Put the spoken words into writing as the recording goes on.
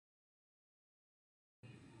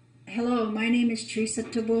Hello, my name is Theresa,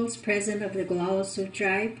 president of the Guala Sioux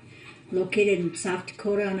tribe, located in South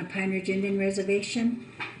Dakota on a Pine Ridge Indian Reservation.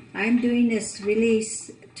 I'm doing this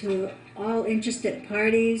release to all interested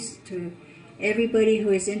parties, to everybody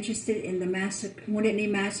who is interested in the Wounded Knee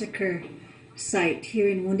Massacre site here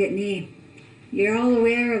in Wounded Knee. You're all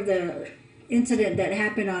aware of the incident that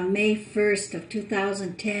happened on May 1st of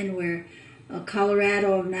 2010 where a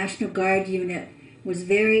Colorado National Guard unit was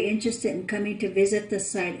very interested in coming to visit the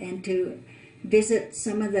site and to visit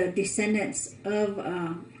some of the descendants of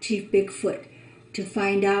Chief Bigfoot to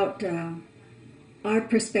find out our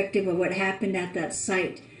perspective of what happened at that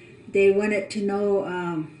site. They wanted to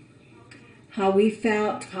know how we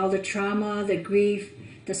felt, how the trauma, the grief,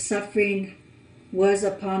 the suffering was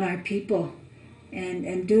upon our people.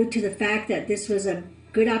 And due to the fact that this was a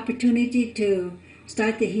good opportunity to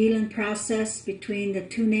start the healing process between the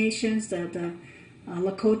two nations, the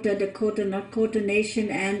Lakota, Nakota Nation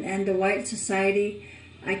and the white society,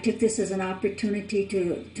 I took this as an opportunity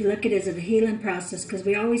to look at it as a healing process, because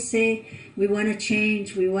we always say we want to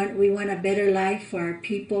change, we want a better life for our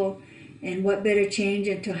people, and what better change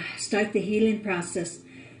than to start the healing process.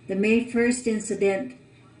 The May 1st incident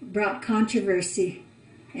brought controversy,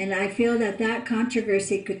 and I feel that that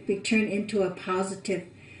controversy could be turned into a positive.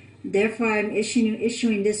 Therefore, I'm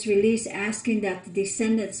issuing this release asking that the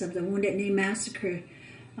descendants of the Wounded Knee Massacre,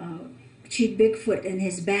 Chief Bigfoot and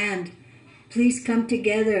his band, please come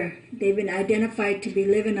together. They've been identified to be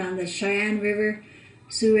living on the Cheyenne River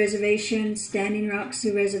Sioux Reservation, Standing Rock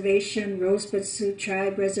Sioux Reservation, Rosebud Sioux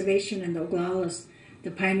Tribe Reservation, and the Oglala's,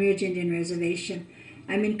 the Pine Ridge Indian Reservation.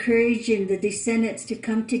 I'm encouraging the descendants to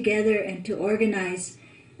come together and to organize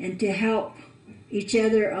and to help each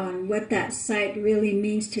other on what that site really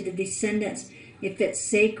means to the descendants. If it's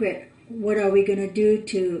sacred, what are we going to do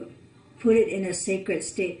to put it in a sacred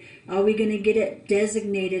state? Are we going to get it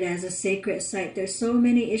designated as a sacred site? There's so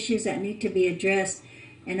many issues that need to be addressed,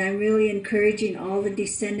 and I'm really encouraging all the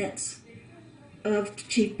descendants of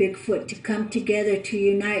Chief Bigfoot to come together, to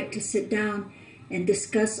unite, to sit down and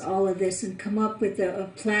discuss all of this and come up with a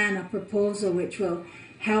plan, a proposal which will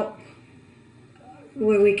help,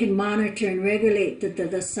 where we can monitor and regulate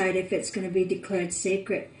the site if it's going to be declared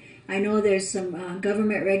sacred. I know there's some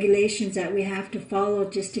government regulations that we have to follow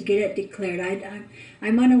just to get it declared.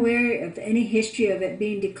 I'm unaware of any history of it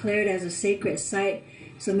being declared as a sacred site,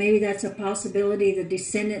 so maybe that's a possibility the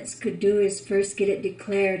descendants could do, is first get it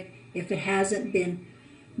declared if it hasn't been.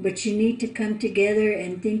 But you need to come together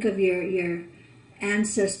and think of your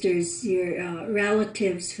ancestors, your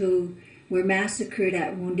relatives who were massacred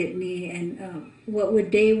at Wounded Knee, and what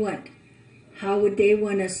would they want? How would they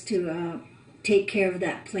want us to take care of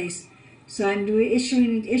that place? So I'm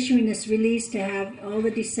issuing this release to have all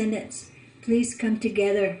the descendants please come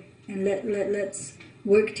together and let's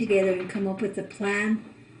work together and come up with a plan.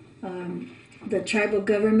 The tribal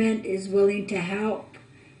government is willing to help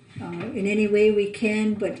in any way we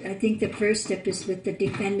can, but I think the first step is with the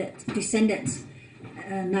descendants,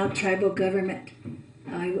 not tribal government.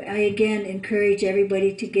 I again encourage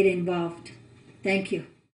everybody to get involved. Thank you.